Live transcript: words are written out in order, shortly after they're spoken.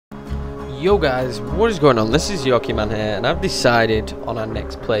Yo guys, what is going on? This is Yorkie Man here, and I've decided on our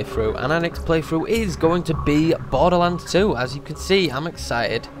next playthrough, and our next playthrough is going to be Borderlands 2. As you can see, I'm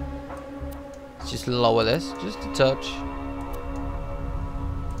excited. Let's just lower this, just a touch.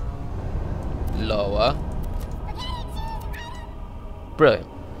 Lower. Brilliant.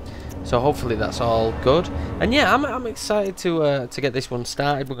 So hopefully that's all good. And yeah, I'm excited to get this one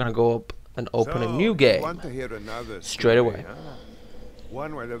started. We're gonna go up and open a new game Want to hear another straight away. Huh?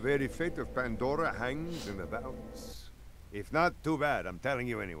 One where the very fate of Pandora hangs in the balance. If not, too bad, I'm telling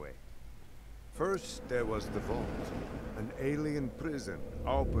you anyway. First, there was the vault, an alien prison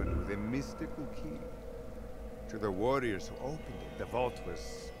opened with a mystical key. To the warriors who opened it, the vault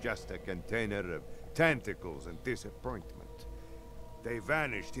was just a container of tentacles and disappointment. They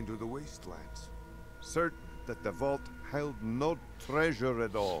vanished into the wastelands, certain that the vault held no treasure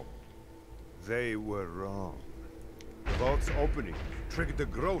at all. They were wrong. The vault's opening triggered the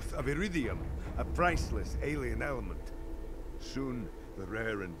growth of iridium, a priceless alien element. Soon, the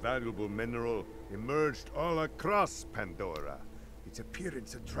rare and valuable mineral emerged all across Pandora. Its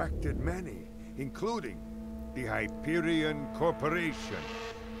appearance attracted many, including the Hyperion Corporation.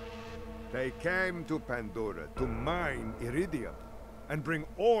 They came to Pandora to mine iridium and bring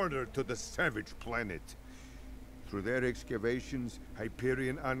order to the savage planet. Through their excavations,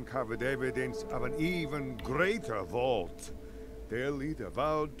 Hyperion uncovered evidence of an even greater vault. Their leader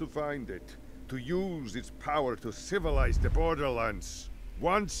vowed to find it, to use its power to civilize the Borderlands,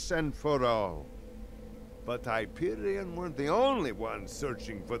 once and for all. But Hyperion weren't the only ones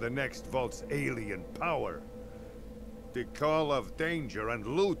searching for the next vault's alien power. The call of danger and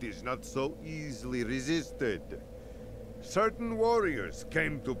loot is not so easily resisted. Certain warriors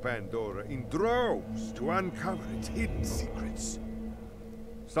came to Pandora in droves to uncover its hidden secrets.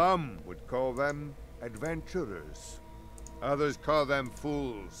 Some would call them adventurers. Others call them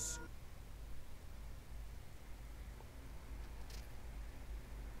fools.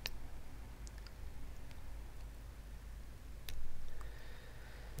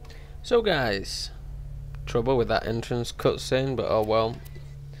 So guys, trouble with that entrance cutscene, but oh well.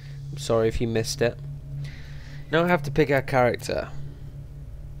 I'm sorry if you missed it. Now I have to pick our character.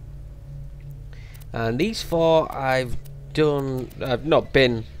 And these four I've not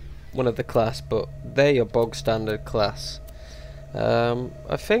been one of the class, but they are bog standard class.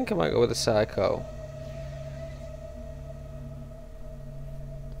 I think I might go with a psycho.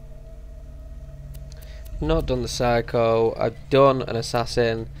 Not done the psycho. I've done an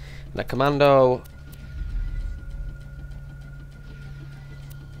assassin and a commando.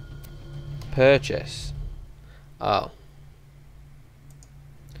 Purchase. Oh.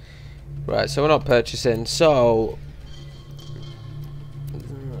 Right, so we're not purchasing, so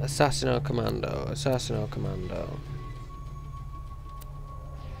assassin or commando, assassin or commando.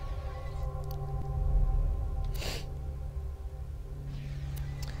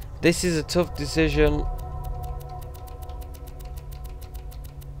 This is a tough decision.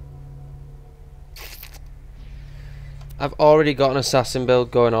 I've already got an assassin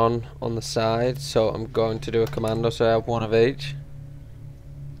build going on the side, so I'm going to do a commando, so I have one of each.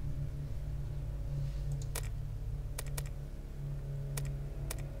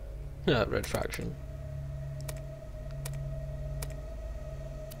 Yeah, red faction.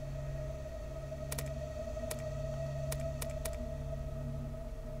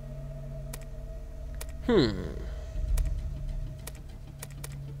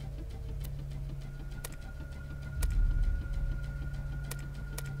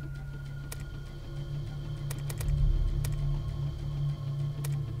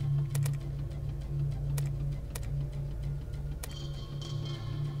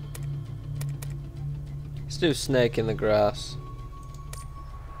 Let's do snake in the grass.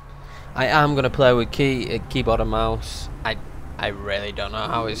 I am gonna play with keyboard and mouse. I really don't know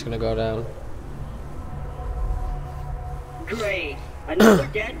how it's gonna go down. Great, another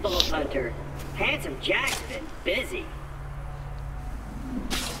deadbolt hunter. Handsome Jack's been busy.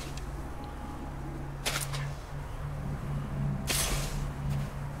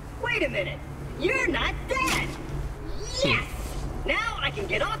 Wait a minute, you're not dead. Yes! Now I can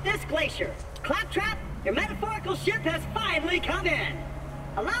get off this glacier. Claptrap, your metaphorical ship has finally come in.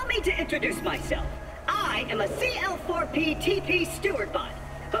 Allow me to introduce myself. I am a CL4P TP steward bot,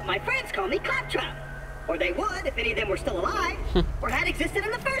 but my friends call me Claptrap. Or they would if any of them were still alive, or had existed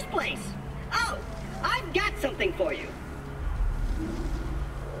in the first place. Oh, I've got something for you.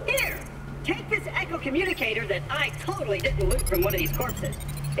 Here, take this echo communicator that I totally didn't loot from one of these corpses.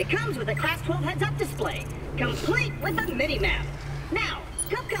 It comes with a Class 12 heads-up display, complete with a mini-map. Now,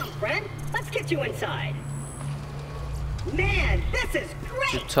 come, friend. Let's get you inside. Man, this is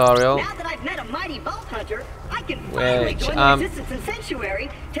great! Tutorial. Now that I've mighty Vault Hunter, I can finally join the Resistance in Sanctuary.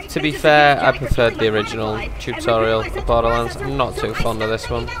 To be fair, I preferred the original tutorial of Borderlands. I'm not too fond of this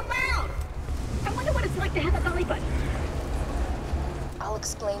one. I wonder what it's like to have a belly button. I'll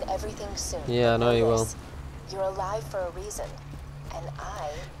explain everything soon. Yeah, I know you will. You're alive for a reason, and I...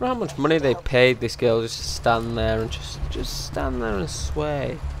 How much money they paid this girl just to stand there and just stand there and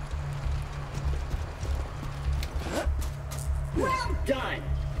sway. Well done!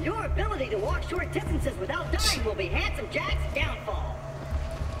 Your ability to walk short distances without dying will be Handsome Jack's downfall.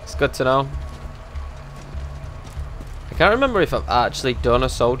 It's good to know. I can't remember if I've actually done a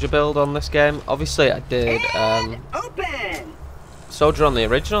soldier build on this game. Obviously I did open! Soldier on the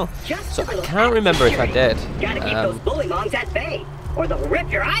original, so I can't remember if I did. Gotta keep those bullymongs at bay, or they'll rip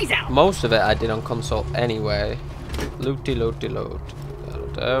your eyes out. Most of it I did on console anyway. Looty looty loot. That'll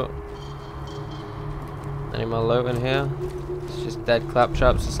do. Any more loot in here? It's just dead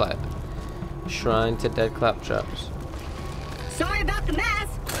claptraps. It's like a shrine to dead claptraps. Sorry about the mess.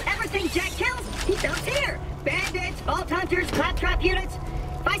 Everything Jack kills, he dumps here. Bandits, Vault Hunters, claptrap units.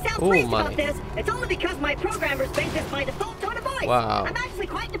 If I sound pleased about this, it's only because my programmers made this my default tone of voice. Wow. I'm actually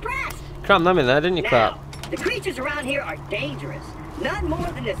quite depressed. Cram them in there, didn't you, Crap? The creatures around here are dangerous. None more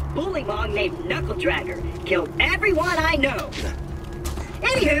than this bullymong named Knuckle Dragger. Killed everyone I know.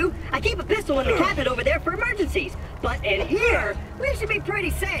 Anywho, I keep a pistol in the cabinet over there for emergencies. But in here, we should be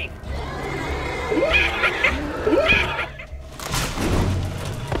pretty safe.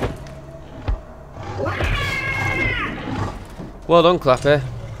 Well done, Clappy.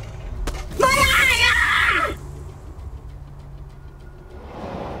 My eye!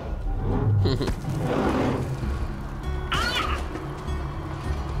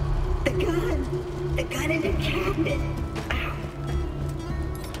 The gun in the cabinet. Ow.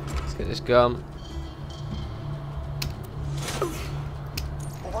 Let's get this gun.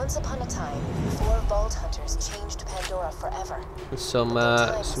 Once upon a time, 4 Vault Hunters changed Pandora forever. With some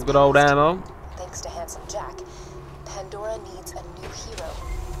good old ammo. Thanks to Handsome Jack, Pandora needs a new hero.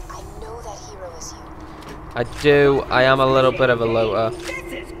 I know that hero is you. I do. I am a little bit of a looter. This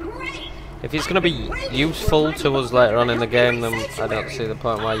is great. If it's going to be useful to us later on in the game, then I don't see the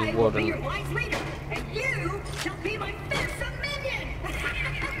point why you wouldn't. And you shall be my fearsome minion.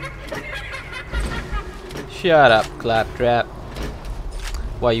 Shut up, Claptrap.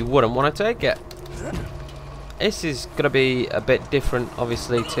 Why you wouldn't want to take it. This is going to be a bit different,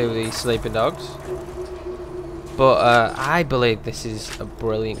 obviously, to the Sleeping Dogs. But I believe this is a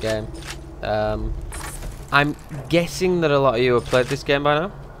brilliant game. I'm guessing that a lot of you have played this game by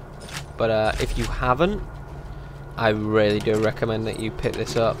now. But if you haven't, I really do recommend that you pick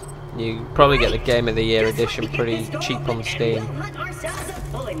this up. You probably get the Game of the Year edition pretty cheap on Steam.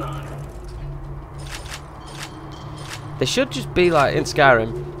 They should just be like in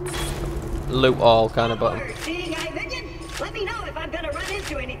Skyrim, loot all kind of button. Let me know if I'm gonna run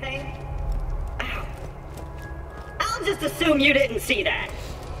into anything. Ow. I'll just assume you didn't see that.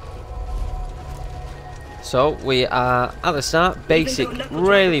 So we are at the start, basic,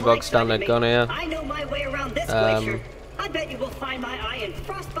 really bog standard gun here. I know my way around this glacier. I bet you will find my eye in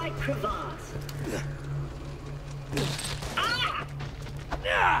frostbite crevasse. Ah!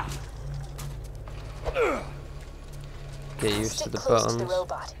 Get used to the close buttons. to the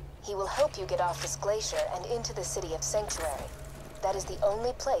robot. He will help you get off this glacier and into the city of Sanctuary. That is the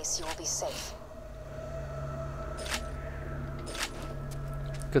only place you will be safe.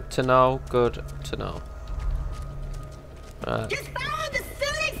 Good to know, good to know. Right. Just follow the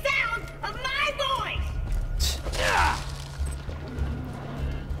soothing sound of my voice!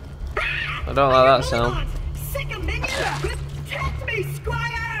 I don't like that sound. Sick of minions! Protect me,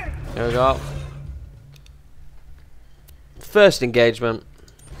 Squire! Here we go. First engagement.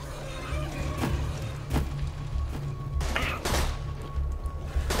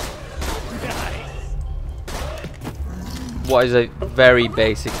 What is a very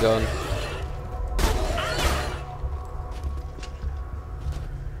basic gun.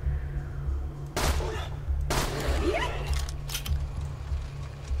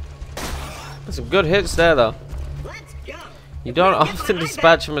 Some good hits there though. You don't often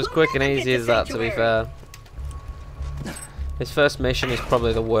dispatch them as quick and easy as that, to be fair. His first mission is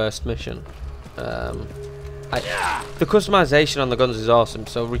probably the worst mission. The customization on the guns is awesome,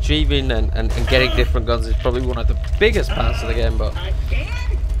 so retrieving and getting different guns is probably one of the biggest parts of the game, but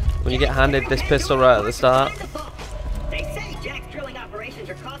when you get handed this pistol right at the start. They say Jack's drilling operations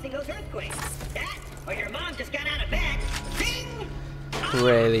are causing those earthquakes. That, or your mom just got out of bed. Ding!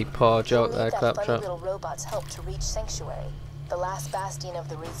 Really poor joke there, Claptrap. Funny little robots help to reach Sanctuary, the last bastion of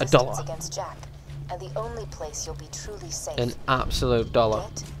the resistance against Jack, and the only place you'll be truly safe. An absolute dollar.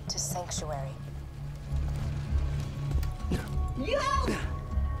 Get to Sanctuary. Yo!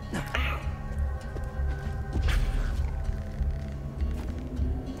 Ow.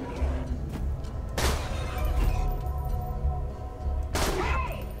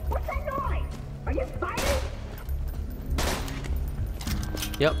 Hey! What's that noise? Are you fighting?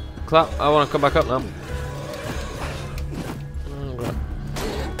 Yep. Clap. I want to come back up now. Oh, God.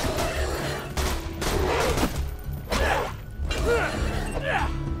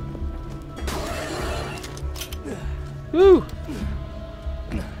 Woo!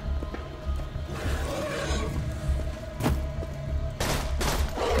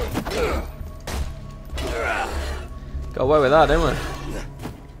 Got away with that, didn't we?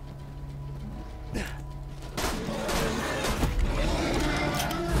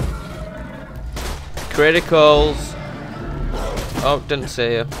 Criticals. Oh, didn't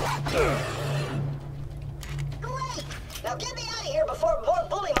see you. Great! Now get me out of here before more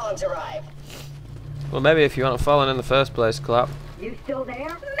bully mongs arrive. Well, maybe if you hadn't fallen in the first place, Clap. You still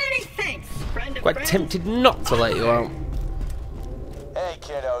there? Many thanks, friend of Quite friends. tempted not to let you out. Hey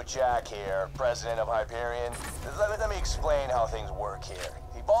kiddo, Jack here, president of Hyperion. Let me explain how things work here.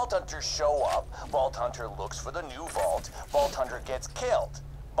 The Vault Hunters show up, Vault Hunter looks for the new vault, Vault Hunter gets killed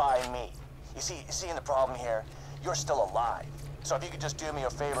by me. You seeing the problem here? You're still alive. So if you could just do me a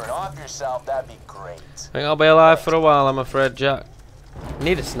favor and off yourself, that'd be great. I think I'll be alive for a while, I'm afraid, Jack. I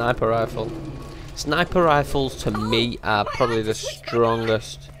need a sniper rifle. Sniper rifles, to me, are probably the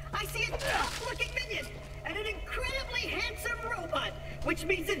strongest. I see a tough-looking minion and an incredibly handsome robot, which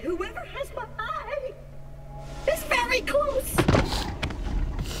means that whoever has my eye is very close.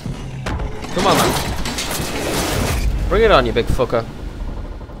 Come on, man. Bring it on, you big fucker.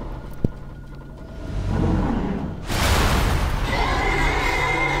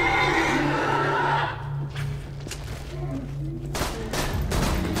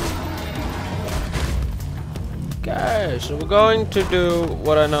 Okay, so we're going to do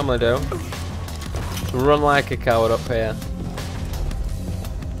what I normally do. Run like a coward up here.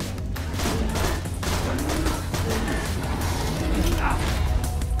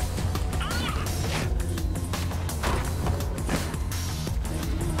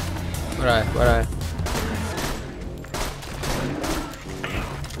 Where?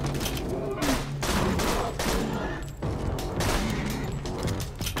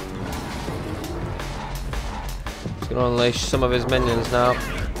 He's gonna unleash some of his minions now.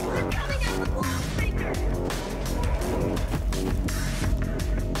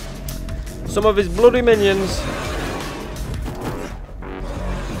 Some of his bloody minions.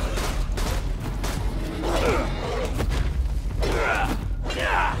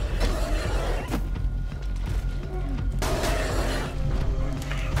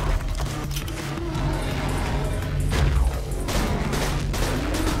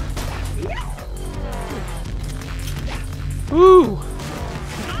 Woo!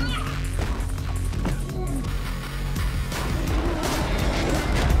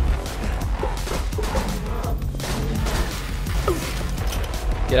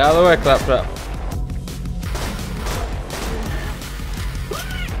 Get out of the way, Claptrap.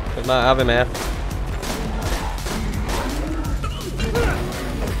 We might have him here.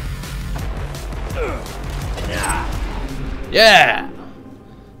 Yeah!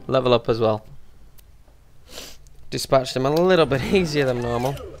 Level up as well. Dispatched him a little bit easier than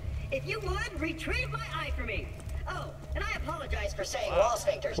normal. If you would, retrieve my eye for me. Oh, and I apologize for saying wall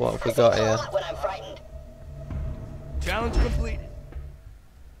sphincters. What have we I got say a here? lot when I'm frightened. Challenge complete.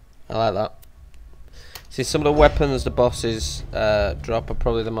 I like that. See, some of the weapons the bosses drop are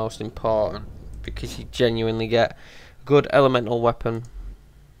probably the most important because you genuinely get a good elemental weapon.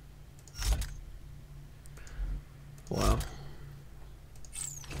 Wow.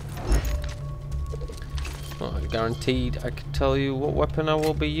 Well, guaranteed I can tell you what weapon I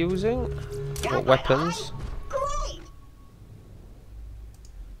will be using. What weapons. Great!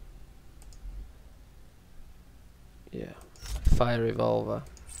 Yeah. Fire revolver.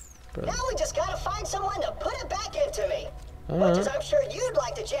 Brilliant. Now we just gotta find someone to put it back into me. Much Alright. as I'm sure you'd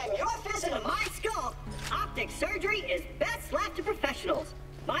like to jam your fist into my skull, optic surgery is best left to professionals.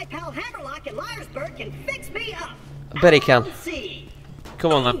 My pal Hammerlock in Liarsburg can fix me up. I bet he can. Let's see.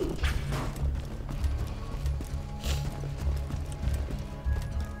 Come on then.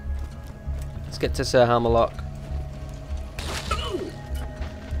 Let's get to Sir Hammerlock.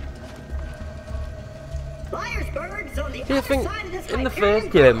 Liarsburg's on the Yeah, I other think side of this in the Hyperion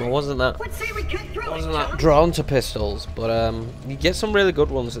first game I tower. wasn't that Let's say we cut through it, chum. drawn to pistols, but you get some really good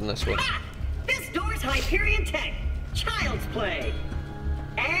ones in this one. Ah! This door's Hyperion tech. Child's play.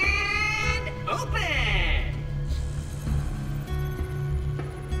 And open!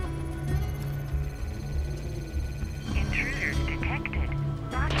 Intruders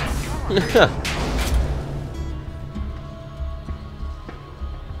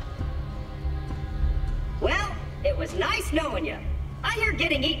Well, it was nice knowing you. I hear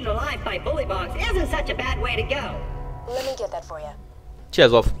getting eaten alive by bullymongs isn't such a bad way to go. Let me get that for you.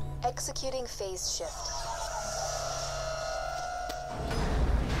 Cheers, love. Executing phase shift.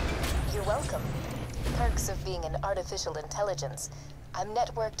 You're welcome. Perks of being an artificial intelligence. I'm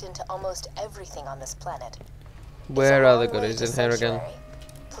networked into almost everything on this planet. Where are the goodies in here again?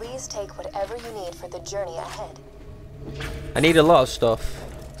 Please take whatever you need for the journey ahead. I need a lot of stuff.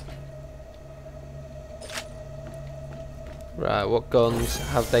 Right, what guns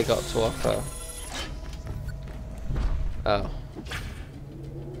have they got to offer? Oh.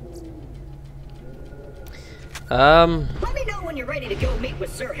 Let me know when you're ready to go meet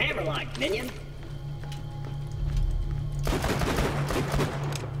with Sir Hammerlock, minion. I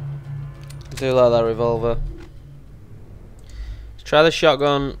do like that revolver. Let's try the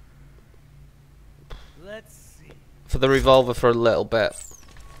shotgun. Let's see. For the revolver for a little bit.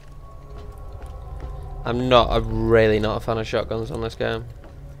 I'm really not a fan of shotguns on this game.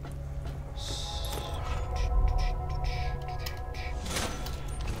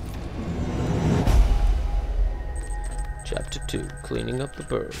 Chapter 2, cleaning up the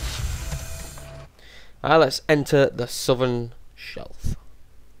birds. Alright, let's enter the southern shelf.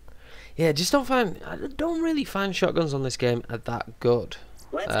 Yeah, I don't really find shotguns on this game are that good.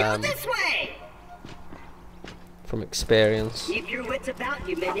 Let's go this way! From experience. Keep your wits about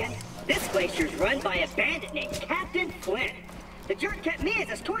you, minion. This glacier's run by a bandit named Captain Flint. The jerk kept me as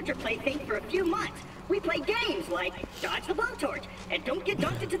his torture plaything for a few months. We played games like dodge the blowtorch and don't get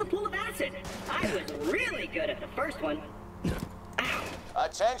dunked into the pool of acid. I was really good at the first one. Ow.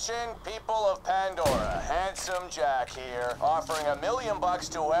 Attention, people of Pandora. Handsome Jack here, offering $1 million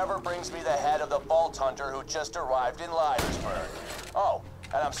to whoever brings me the head of the Vault Hunter who just arrived in Liversburg. Oh,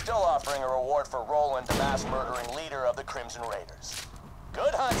 and I'm still offering a reward for Roland, the mass-murdering leader of the Crimson Raiders.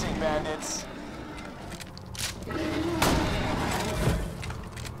 Good hunting, bandits!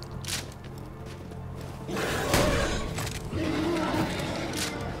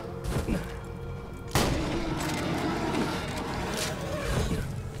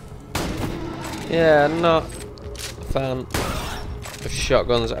 Yeah, not a fan of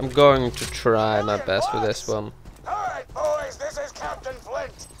shotguns. I'm going to try my best with this one. Alright, boys, this is Captain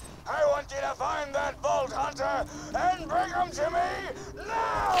Flint. I want you to find that Vault Hunter and bring him to me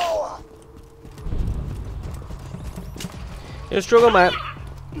now! You struggle, mate.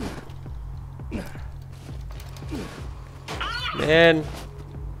 Man.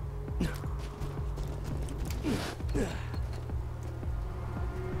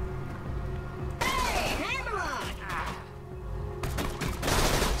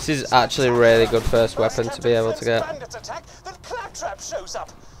 This is actually a really good first weapon to be able to get. Attack, then Claptrap shows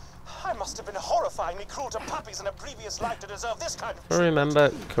up. I must have been horrifyingly cruel to puppies in a previous life to deserve this kind of If I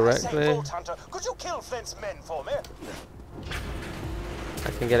remember correctly, Vault Hunter, could you kill Flint's men for me?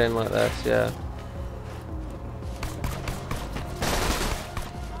 I can get in like this, yeah.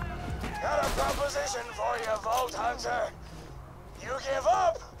 Got a proposition for you, Vault Hunter. You give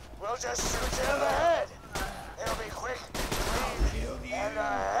up, we'll just shoot you in the head. It'll be quick, clean, and a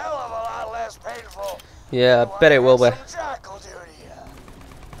hell of a lot less painful. Yeah, I bet it will be. Jack will do to you.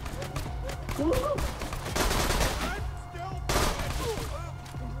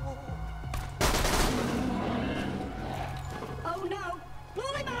 Oh no!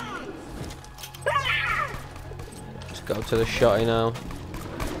 Bully bombs! Ah! Just go to the shotty now.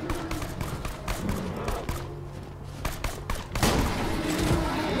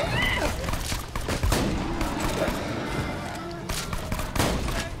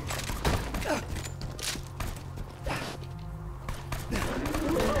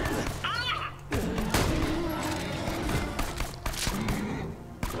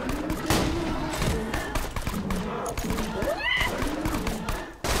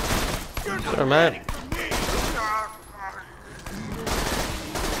 Sorry, mate.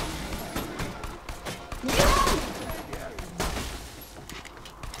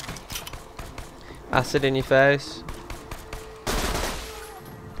 Acid in your face.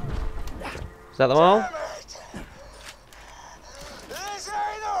 Is that them all? This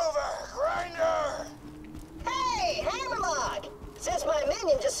ain't over, Grinder. Hey, Hammerlock! Since my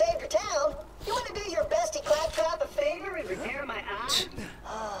minion just saved your town, you want to do your bestie Claptrap a favor and repair my eye?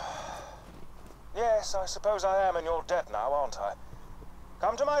 Yes, I suppose I am in your debt now, aren't I?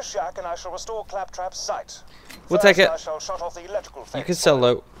 Come to my shack and I shall restore Claptrap's sight. We'll take it. I shall shut off the electrical fence. You can sell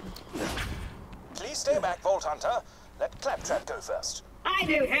loot. Please stay back, Vault Hunter. Let Claptrap go first. I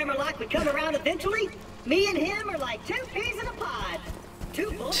knew Hammerlock would come around eventually. Me and him are like two peas in a pod.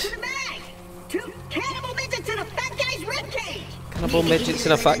 2 bullets in the bag. 2 cannibal midgets in a fat guy's ribcage. Cannibal midgets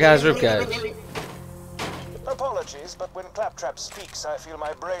in a fat guy's ribcage. Apologies, but when Claptrap speaks, I feel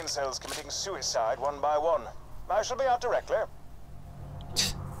my brain cells committing suicide one by one. I shall be out directly.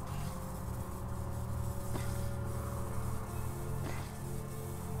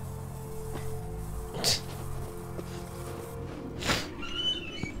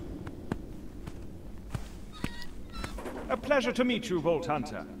 A pleasure to meet you, Vault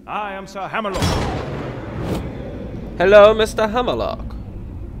Hunter. I am Sir Hammerlock. Hello, Mr. Hammerlock.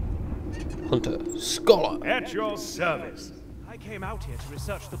 Hunter, scholar. At your service. I came out here to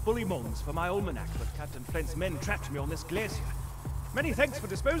research the bully moons for my almanac, but Captain Flint's men trapped me on this glacier. Many thanks for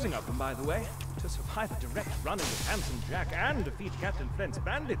disposing of them, by the way. To survive a direct run-in with Handsome Jack and defeat Captain Flint's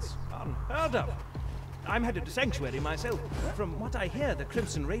bandits, unheard of. I'm headed to Sanctuary myself. From what I hear, the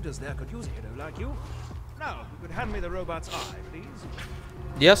Crimson Raiders there could use a hero like you. Now, you could hand me the robot's eye, please.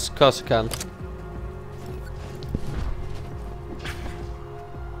 Yes, of course I can.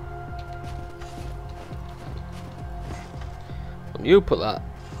 When you put that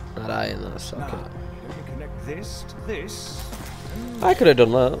eye in that socket. Now, you can connect this to this. I could have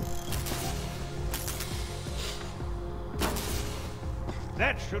done that.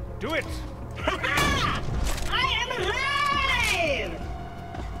 That should do it. I am alive!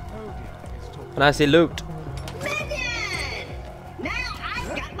 Oh dear, it's talking. And I say loot. Minion! Now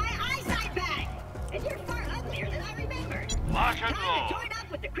I've got my eyesight back! And you're far uglier than I remembered. Time to join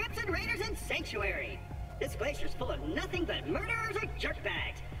up with the Crimson Raiders in Sanctuary. This glacier's full of nothing but murderers or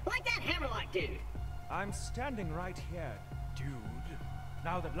jerkbags, like that Hammerlock dude. I'm standing right here, dude.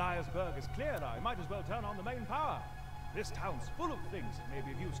 Now that Liarsburg is clear, I might as well turn on the main power. This town's full of things that may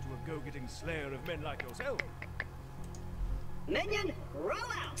be of use to a go-getting slayer of men like yourself. Minion, roll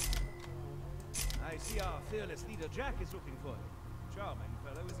out! I see our fearless leader Jack is looking for you. Charming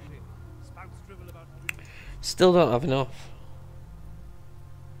fellow, isn't he? Spouts drivel about... Still don't have enough.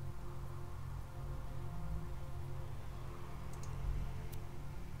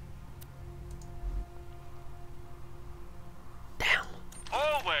 Damn.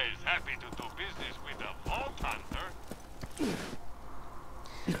 Always happy to do business with a Vault Hunter.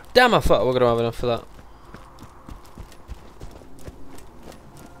 Damn, I thought we were going to have enough for that.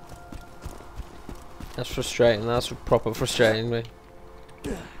 That's frustrating. That's proper frustrating me.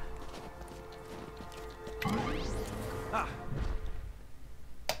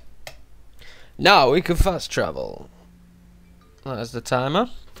 Now we can fast travel. That is the timer.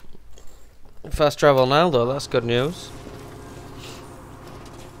 Fast travel now, though. That's good news.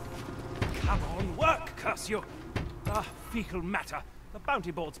 Come on, work, curse you! Ah, fecal matter. The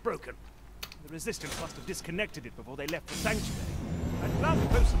bounty board's broken. The Resistance must have disconnected it before they left the Sanctuary. I'd planned to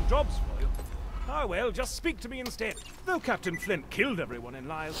post some jobs for you. Ah well, just speak to me instead. Though Captain Flint killed everyone in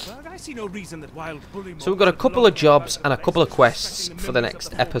Liarsburg, I see no reason that wild bully... So we've got a couple of jobs and a couple of quests for the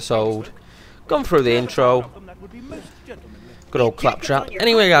next episode. Gone through the intro. Good old Claptrap.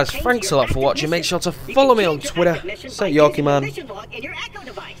 Anyway guys, thanks a lot for watching. Make sure to follow me on Twitter. Say Yorkie Man.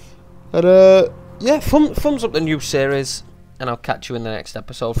 And yeah, thumbs up the new series. And I'll catch you in the next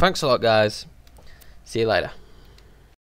episode. Thanks a lot guys. See you later.